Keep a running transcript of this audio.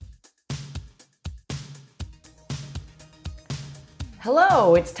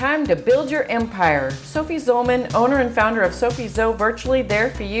Hello, it's time to build your empire. Sophie Zollman, owner and founder of Sophie Zo Virtually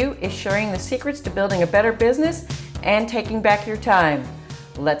There For You, is sharing the secrets to building a better business and taking back your time.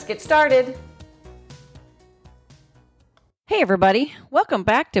 Let's get started. Hey everybody, welcome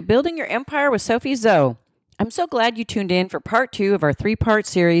back to Building Your Empire with Sophie Zo. I'm so glad you tuned in for part 2 of our 3-part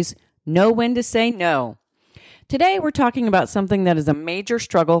series, Know When to Say No. Today we're talking about something that is a major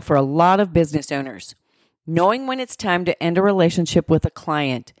struggle for a lot of business owners. Knowing when it's time to end a relationship with a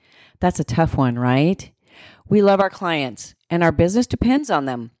client. That's a tough one, right? We love our clients, and our business depends on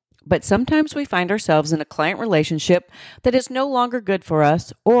them. But sometimes we find ourselves in a client relationship that is no longer good for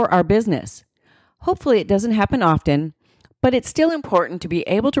us or our business. Hopefully it doesn't happen often, but it's still important to be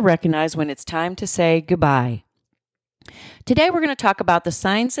able to recognize when it's time to say goodbye. Today we're going to talk about the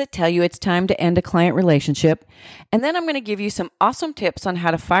signs that tell you it's time to end a client relationship, and then I'm going to give you some awesome tips on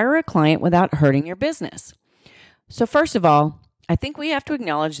how to fire a client without hurting your business. So first of all, I think we have to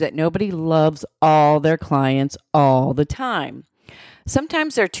acknowledge that nobody loves all their clients all the time.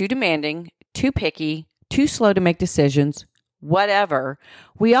 Sometimes they're too demanding, too picky, too slow to make decisions, whatever.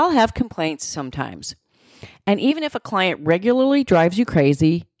 We all have complaints sometimes. And even if a client regularly drives you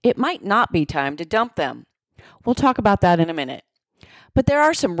crazy, it might not be time to dump them. We'll talk about that in a minute. But there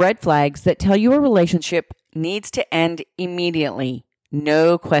are some red flags that tell you a relationship needs to end immediately.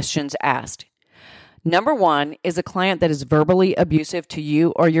 No questions asked. Number 1 is a client that is verbally abusive to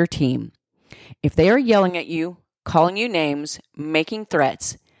you or your team. If they are yelling at you, calling you names, making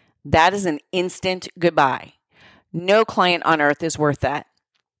threats, that is an instant goodbye. No client on earth is worth that.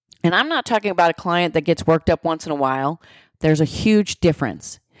 And I'm not talking about a client that gets worked up once in a while. There's a huge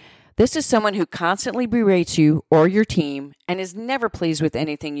difference. This is someone who constantly berates you or your team and is never pleased with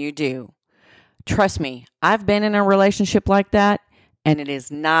anything you do. Trust me, I've been in a relationship like that, and it is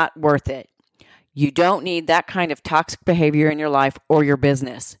not worth it. You don't need that kind of toxic behavior in your life or your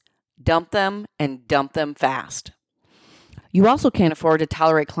business. Dump them and dump them fast. You also can't afford to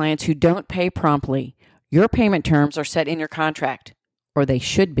tolerate clients who don't pay promptly. Your payment terms are set in your contract, or they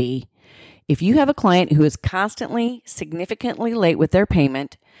should be. If you have a client who is constantly, significantly late with their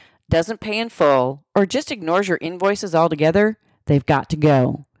payment, doesn't pay in full, or just ignores your invoices altogether, they've got to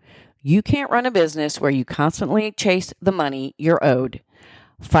go. You can't run a business where you constantly chase the money you're owed.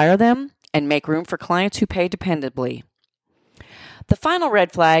 Fire them and make room for clients who pay dependably. The final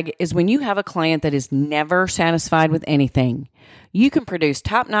red flag is when you have a client that is never satisfied with anything. You can produce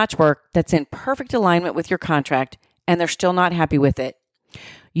top-notch work that's in perfect alignment with your contract, and they're still not happy with it.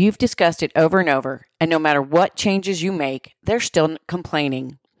 You've discussed it over and over, and no matter what changes you make, they're still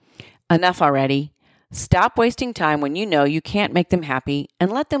complaining. Enough already. Stop wasting time when you know you can't make them happy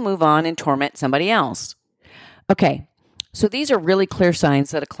and let them move on and torment somebody else. Okay, so these are really clear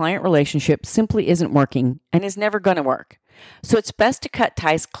signs that a client relationship simply isn't working and is never going to work. So it's best to cut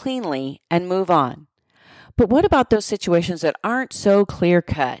ties cleanly and move on. But what about those situations that aren't so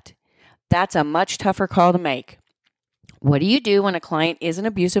clear-cut? That's a much tougher call to make. What do you do when a client isn't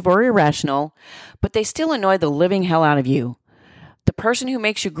abusive or irrational, but they still annoy the living hell out of you? The person who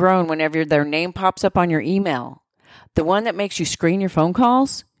makes you groan whenever their name pops up on your email. The one that makes you screen your phone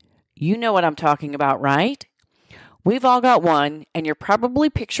calls? You know what I'm talking about, right? We've all got one, and you're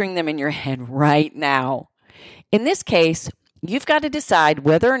probably picturing them in your head right now. In this case, you've got to decide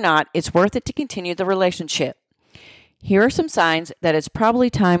whether or not it's worth it to continue the relationship. Here are some signs that it's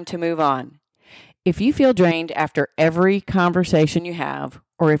probably time to move on. If you feel drained after every conversation you have,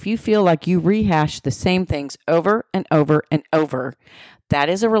 or if you feel like you rehash the same things over and over and over, that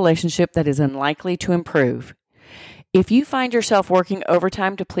is a relationship that is unlikely to improve. If you find yourself working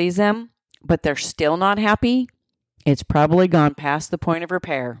overtime to please them, but they're still not happy, it's probably gone past the point of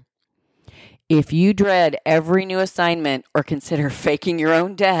repair. If you dread every new assignment or consider faking your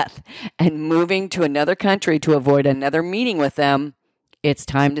own death and moving to another country to avoid another meeting with them, it's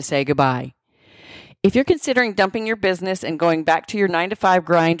time to say goodbye. If you're considering dumping your business and going back to your 9-to-5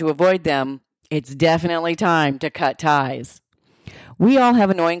 grind to avoid them, it's definitely time to cut ties. We all have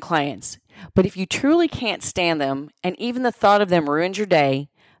annoying clients, but if you truly can't stand them and even the thought of them ruins your day,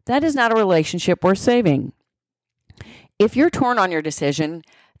 that is not a relationship worth saving. If you're torn on your decision,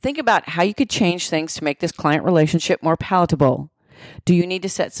 think about how you could change things to make this client relationship more palatable. Do you need to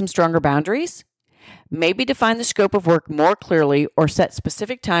set some stronger boundaries? Maybe define the scope of work more clearly or set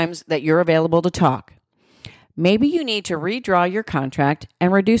specific times that you're available to talk. Maybe you need to redraw your contract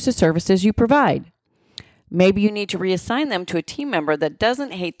and reduce the services you provide. Maybe you need to reassign them to a team member that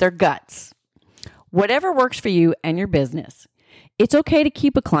doesn't hate their guts. Whatever works for you and your business. It's okay to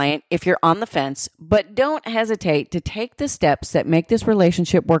keep a client if you're on the fence, but don't hesitate to take the steps that make this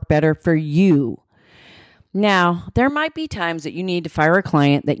relationship work better for you. Now, there might be times that you need to fire a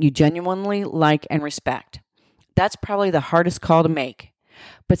client that you genuinely like and respect. That's probably the hardest call to make.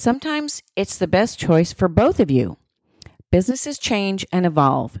 But sometimes it's the best choice for both of you. Businesses change and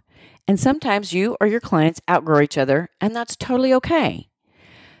evolve, and sometimes you or your clients outgrow each other, and that's totally okay.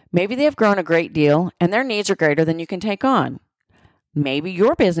 Maybe they have grown a great deal and their needs are greater than you can take on. Maybe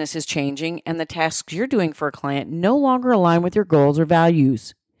your business is changing and the tasks you're doing for a client no longer align with your goals or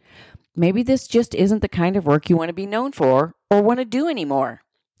values. Maybe this just isn't the kind of work you want to be known for or want to do anymore,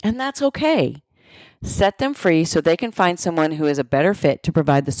 and that's okay. Set them free so they can find someone who is a better fit to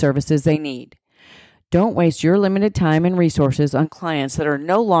provide the services they need. Don't waste your limited time and resources on clients that are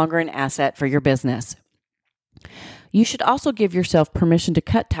no longer an asset for your business. You should also give yourself permission to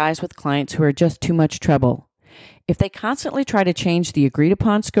cut ties with clients who are just too much trouble. If they constantly try to change the agreed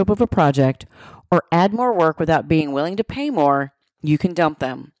upon scope of a project or add more work without being willing to pay more, you can dump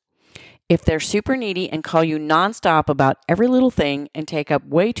them. If they're super needy and call you nonstop about every little thing and take up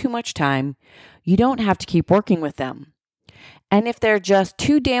way too much time, you don't have to keep working with them. And if they're just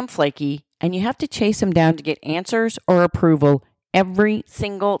too damn flaky and you have to chase them down to get answers or approval every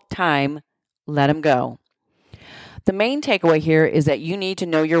single time, let them go. The main takeaway here is that you need to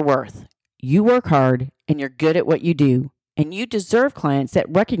know your worth. You work hard and you're good at what you do, and you deserve clients that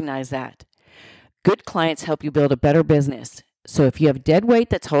recognize that. Good clients help you build a better business. So if you have dead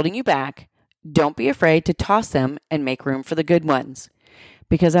weight that's holding you back, don't be afraid to toss them and make room for the good ones.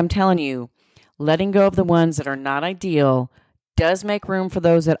 Because I'm telling you, letting go of the ones that are not ideal does make room for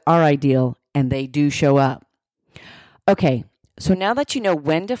those that are ideal, and they do show up. Okay, so now that you know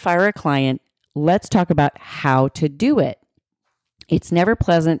when to fire a client, let's talk about how to do it. It's never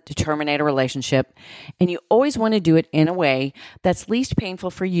pleasant to terminate a relationship, and you always want to do it in a way that's least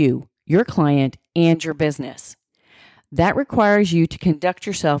painful for you, your client, and your business. That requires you to conduct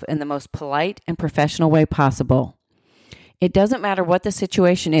yourself in the most polite and professional way possible. It doesn't matter what the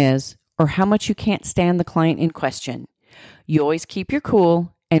situation is or how much you can't stand the client in question. You always keep your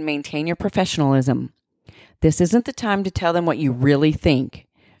cool and maintain your professionalism. This isn't the time to tell them what you really think.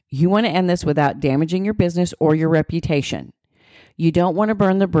 You want to end this without damaging your business or your reputation. You don't want to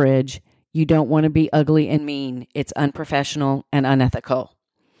burn the bridge. You don't want to be ugly and mean. It's unprofessional and unethical.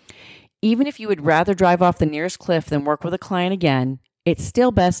 Even if you would rather drive off the nearest cliff than work with a client again, it's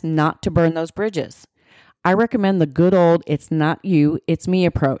still best not to burn those bridges. I recommend the good old "it's not you, it's me"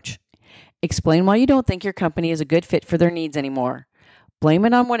 approach. Explain why you don't think your company is a good fit for their needs anymore. Blame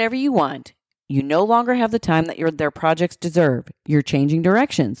it on whatever you want. You no longer have the time that their projects deserve. You're changing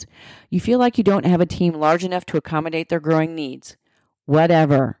directions. You feel like you don't have a team large enough to accommodate their growing needs.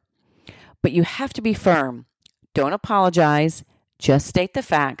 Whatever. But you have to be firm. Don't apologize. Just state the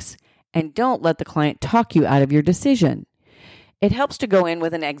facts. And don't let the client talk you out of your decision. It helps to go in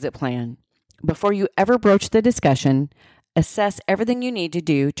with an exit plan. Before you ever broach the discussion, assess everything you need to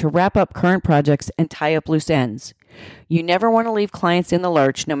do to wrap up current projects and tie up loose ends. You never want to leave clients in the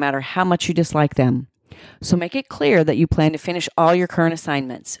lurch no matter how much you dislike them. So make it clear that you plan to finish all your current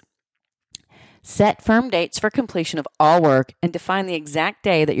assignments. Set firm dates for completion of all work and define the exact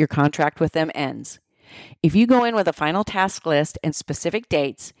day that your contract with them ends. If you go in with a final task list and specific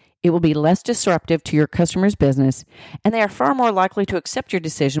dates, it will be less disruptive to your customer's business, and they are far more likely to accept your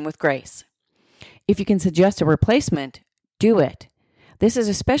decision with grace. If you can suggest a replacement, do it. This is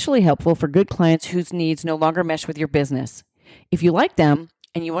especially helpful for good clients whose needs no longer mesh with your business. If you like them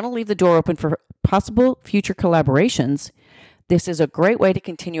and you want to leave the door open for possible future collaborations, this is a great way to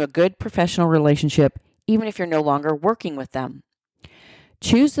continue a good professional relationship, even if you're no longer working with them.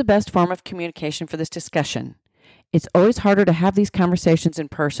 Choose the best form of communication for this discussion. It's always harder to have these conversations in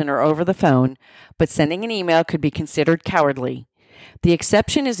person or over the phone, but sending an email could be considered cowardly. The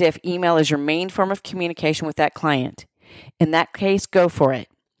exception is if email is your main form of communication with that client. In that case, go for it.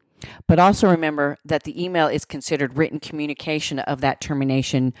 But also remember that the email is considered written communication of that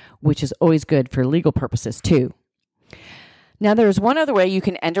termination, which is always good for legal purposes too. Now, there is one other way you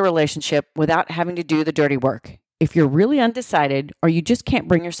can end a relationship without having to do the dirty work. If you're really undecided or you just can't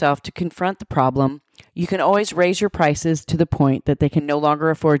bring yourself to confront the problem, you can always raise your prices to the point that they can no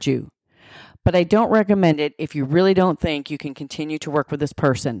longer afford you. But I don't recommend it if you really don't think you can continue to work with this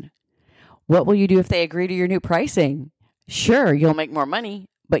person. What will you do if they agree to your new pricing? Sure, you'll make more money,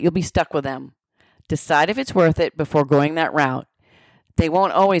 but you'll be stuck with them. Decide if it's worth it before going that route. They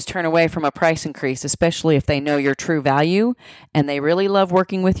won't always turn away from a price increase, especially if they know your true value and they really love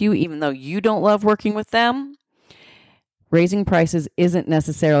working with you, even though you don't love working with them. Raising prices isn't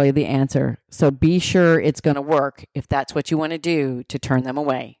necessarily the answer, so be sure it's going to work if that's what you want to do to turn them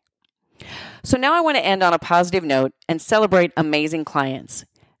away. So now I want to end on a positive note and celebrate amazing clients.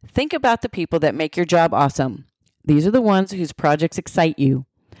 Think about the people that make your job awesome. These are the ones whose projects excite you,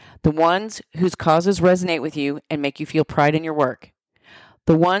 the ones whose causes resonate with you and make you feel pride in your work,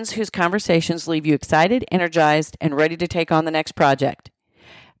 the ones whose conversations leave you excited, energized, and ready to take on the next project.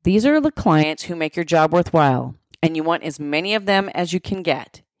 These are the clients who make your job worthwhile, and you want as many of them as you can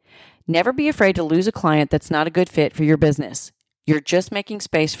get. Never be afraid to lose a client that's not a good fit for your business. You're just making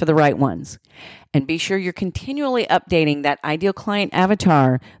space for the right ones. And be sure you're continually updating that ideal client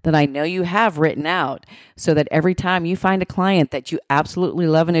avatar that I know you have written out so that every time you find a client that you absolutely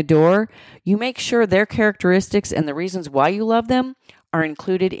love and adore, you make sure their characteristics and the reasons why you love them are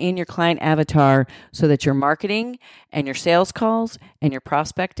included in your client avatar so that your marketing and your sales calls and your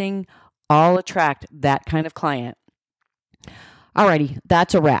prospecting all attract that kind of client. Alrighty,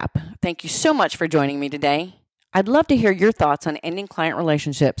 that's a wrap. Thank you so much for joining me today. I'd love to hear your thoughts on ending client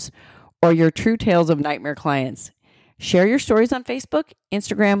relationships or your true tales of nightmare clients. Share your stories on Facebook,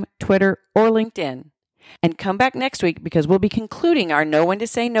 Instagram, Twitter, or LinkedIn. And come back next week because we'll be concluding our Know When to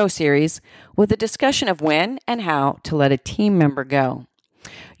Say No series with a discussion of when and how to let a team member go.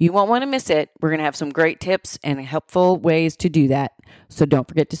 You won't want to miss it. We're going to have some great tips and helpful ways to do that. So don't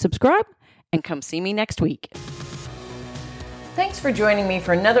forget to subscribe and come see me next week. Thanks for joining me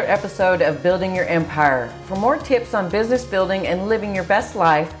for another episode of Building Your Empire. For more tips on business building and living your best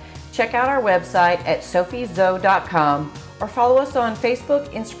life, check out our website at sophiezoe.com or follow us on Facebook,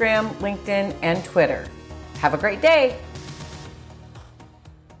 Instagram, LinkedIn, and Twitter. Have a great day.